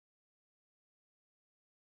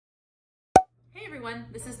Hey everyone,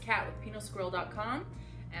 this is Kat with PinotSquirrel.com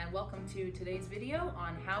and welcome to today's video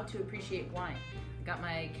on how to appreciate wine. I got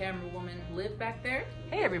my camera woman Liv back there.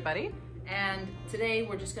 Hey everybody. And today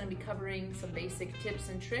we're just going to be covering some basic tips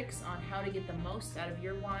and tricks on how to get the most out of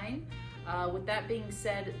your wine. With that being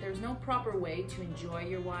said, there's no proper way to enjoy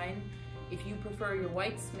your wine. If you prefer your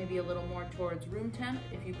whites maybe a little more towards room temp,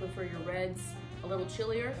 if you prefer your reds a little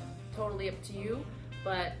chillier, totally up to you.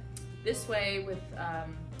 But this way, with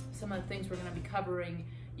some of the things we're going to be covering,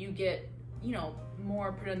 you get,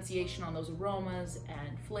 more pronunciation on those aromas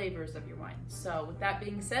and flavors of your wine. So with that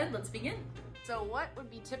being said, let's begin. So what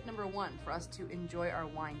would be tip number one for us to enjoy our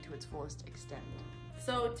wine to its fullest extent?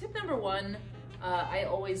 So tip number one, I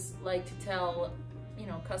always like to tell,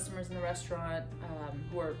 customers in the restaurant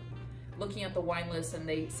who are looking at the wine list and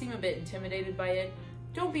they seem a bit intimidated by it.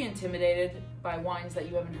 Don't be intimidated by wines that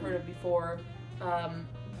you haven't heard of before.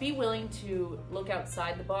 Be willing to look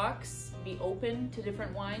outside the box, be open to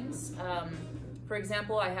different wines. For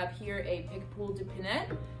example, I have here a Picpoul de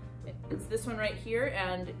Pinot. It's this one right here,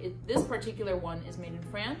 and this particular one is made in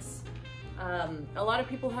France. A lot of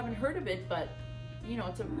people haven't heard of it, but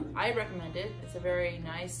I recommend it. It's a very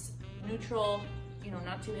nice, neutral,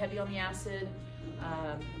 not too heavy on the acid.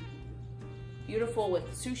 Beautiful with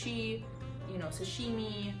sushi,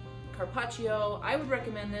 sashimi, carpaccio. I would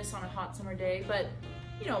recommend this on a hot summer day, but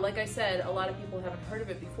like I said, a lot of people haven't heard of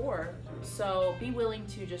it before, so be willing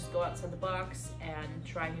to just go outside the box and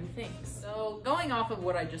try new things. So going off of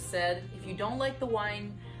what I just said, if you don't like the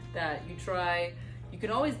wine that you try, you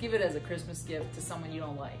can always give it as a Christmas gift to someone you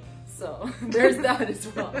don't like. So there's that as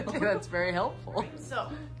well. That's very helpful. So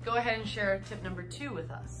go ahead and share tip number two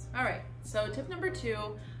with us. All right, so tip number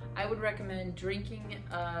two, I would recommend drinking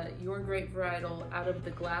your grape varietal out of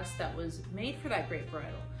the glass that was made for that grape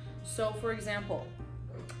varietal. So for example,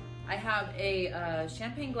 I have a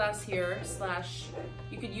champagne glass here,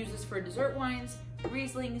 you could use this for dessert wines,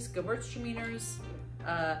 Rieslings, Gewürztraminers,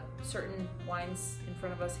 certain wines in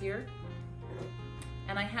front of us here.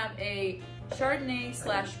 And I have a Chardonnay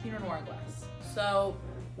 / Pinot Noir glass. So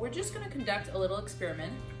we're just gonna conduct a little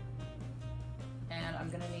experiment. And I'm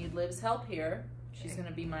gonna need Liv's help here. She's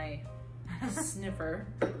gonna be my sniffer.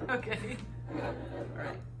 Okay. All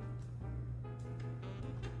right.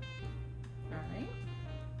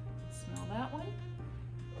 Smell that one.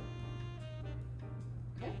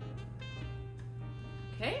 Okay.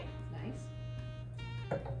 Okay. Nice.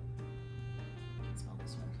 Smell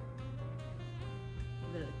this one.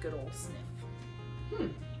 Give it a good old sniff.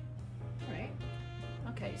 All right.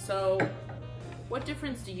 Okay, so what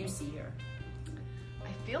difference do you see here?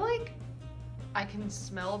 I feel like I can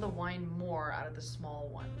smell the wine more out of the small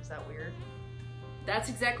one. Is that weird? That's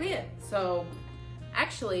exactly it. So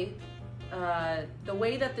actually, the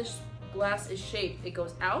way that this glass is shaped, it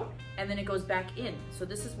goes out and then it goes back in. So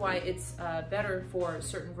this is why it's better for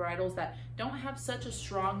certain varietals that don't have such a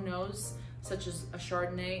strong nose, such as a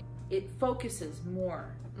Chardonnay. It focuses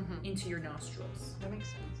more into your nostrils. That makes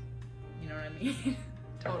sense. You know what I mean?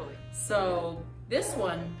 Totally. So this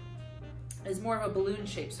one is more of a balloon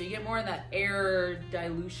shape, so you get more of that air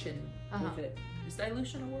dilution with it. Is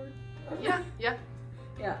dilution a word? Yeah, yeah.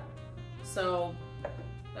 Yeah. So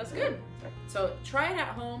that's good. So try it at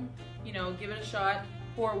home, give it a shot.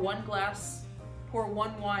 Pour one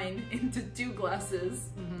wine into 2 glasses,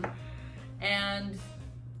 and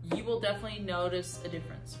you will definitely notice a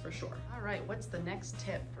difference for sure. All right, what's the next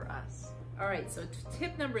tip for us? All right, so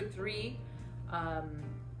tip number 3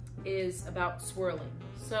 is about swirling.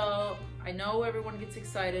 So I know everyone gets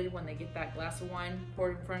excited when they get that glass of wine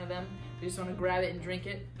poured in front of them. They just want to grab it and drink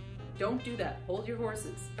it. Don't do that. Hold your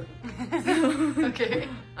horses. Okay.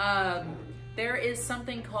 There is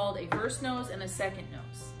something called a first nose and a second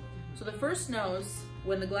nose. So the first nose,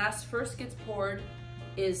 when the glass first gets poured,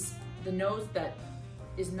 is the nose that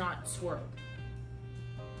is not swirled.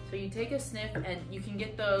 So you take a sniff and you can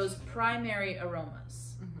get those primary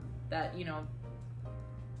aromas that,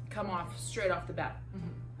 come off straight off the bat.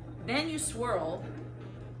 Then you swirl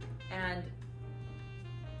and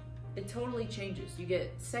it totally changes. You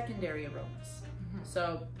get secondary aromas.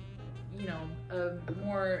 So, a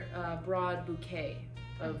more broad bouquet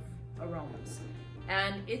of aromas.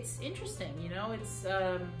 And it's interesting, it's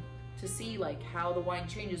to see like how the wine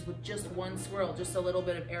changes with just one swirl, just a little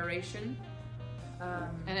bit of aeration.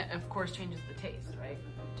 And it of course changes the taste, right?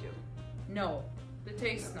 Too. No, the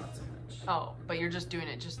taste not so much. Oh, but you're just doing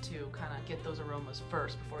it just to kind of get those aromas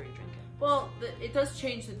first before you drink it. Well, it does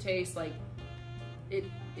change the taste, like it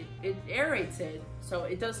aerates it, so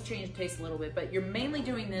it does change the taste a little bit, but you're mainly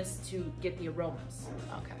doing this to get the aromas.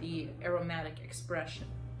 Okay. The aromatic expression.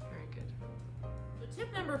 Very good. So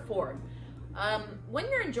tip number 4, When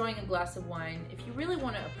you're enjoying a glass of wine, if you really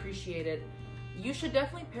want to appreciate it, you should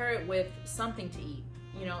definitely pair it with something to eat.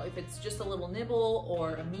 You know, if it's just a little nibble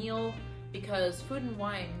or a meal, because food and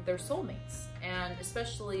wine, they're soulmates. And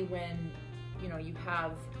especially when, you know, you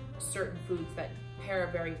have certain foods that pair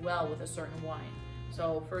very well with a certain wine.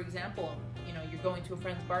 So for example, you know, you're going to a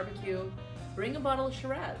friend's barbecue, bring a bottle of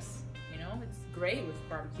Shiraz. You know, it's great with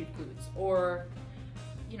barbecued foods. Or,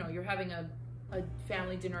 you know, you're having a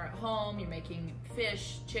family dinner at home, you're making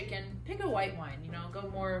fish, chicken, pick a white wine, you know, go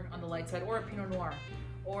more on the light side, or a Pinot Noir.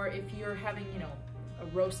 Or if you're having, you know, a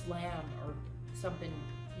roast lamb or something,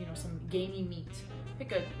 you know, some gamey meat,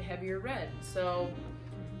 pick a heavier red. So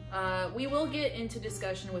we will get into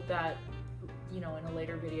discussion with that, you know, in a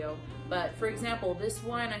later video. But for example, this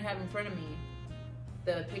wine I have in front of me,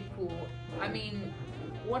 the Pig Pool, I mean,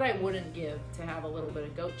 what I wouldn't give to have a little bit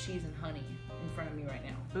of goat cheese and honey in front of me right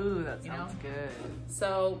now. Ooh, that sounds good.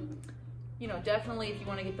 So, you know, definitely if you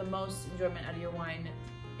want to get the most enjoyment out of your wine,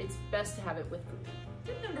 it's best to have it with food.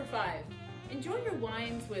 Tip number 5, enjoy your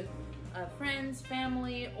wines with friends,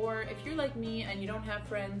 family, or if you're like me and you don't have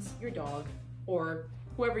friends, your dog, or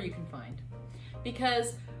whoever you can find.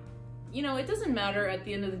 Because, you know, it doesn't matter at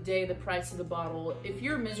the end of the day the price of the bottle. If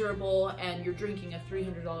you're miserable and you're drinking a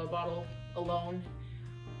 $300 bottle alone,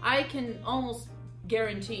 I can almost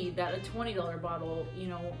guarantee that a $20 bottle, you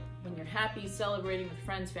know, when you're happy, celebrating with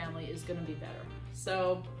friends, family, is gonna be better.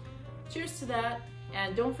 So, cheers to that,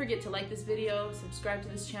 and don't forget to like this video, subscribe to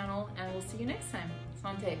this channel, and we'll see you next time.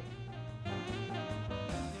 Santé.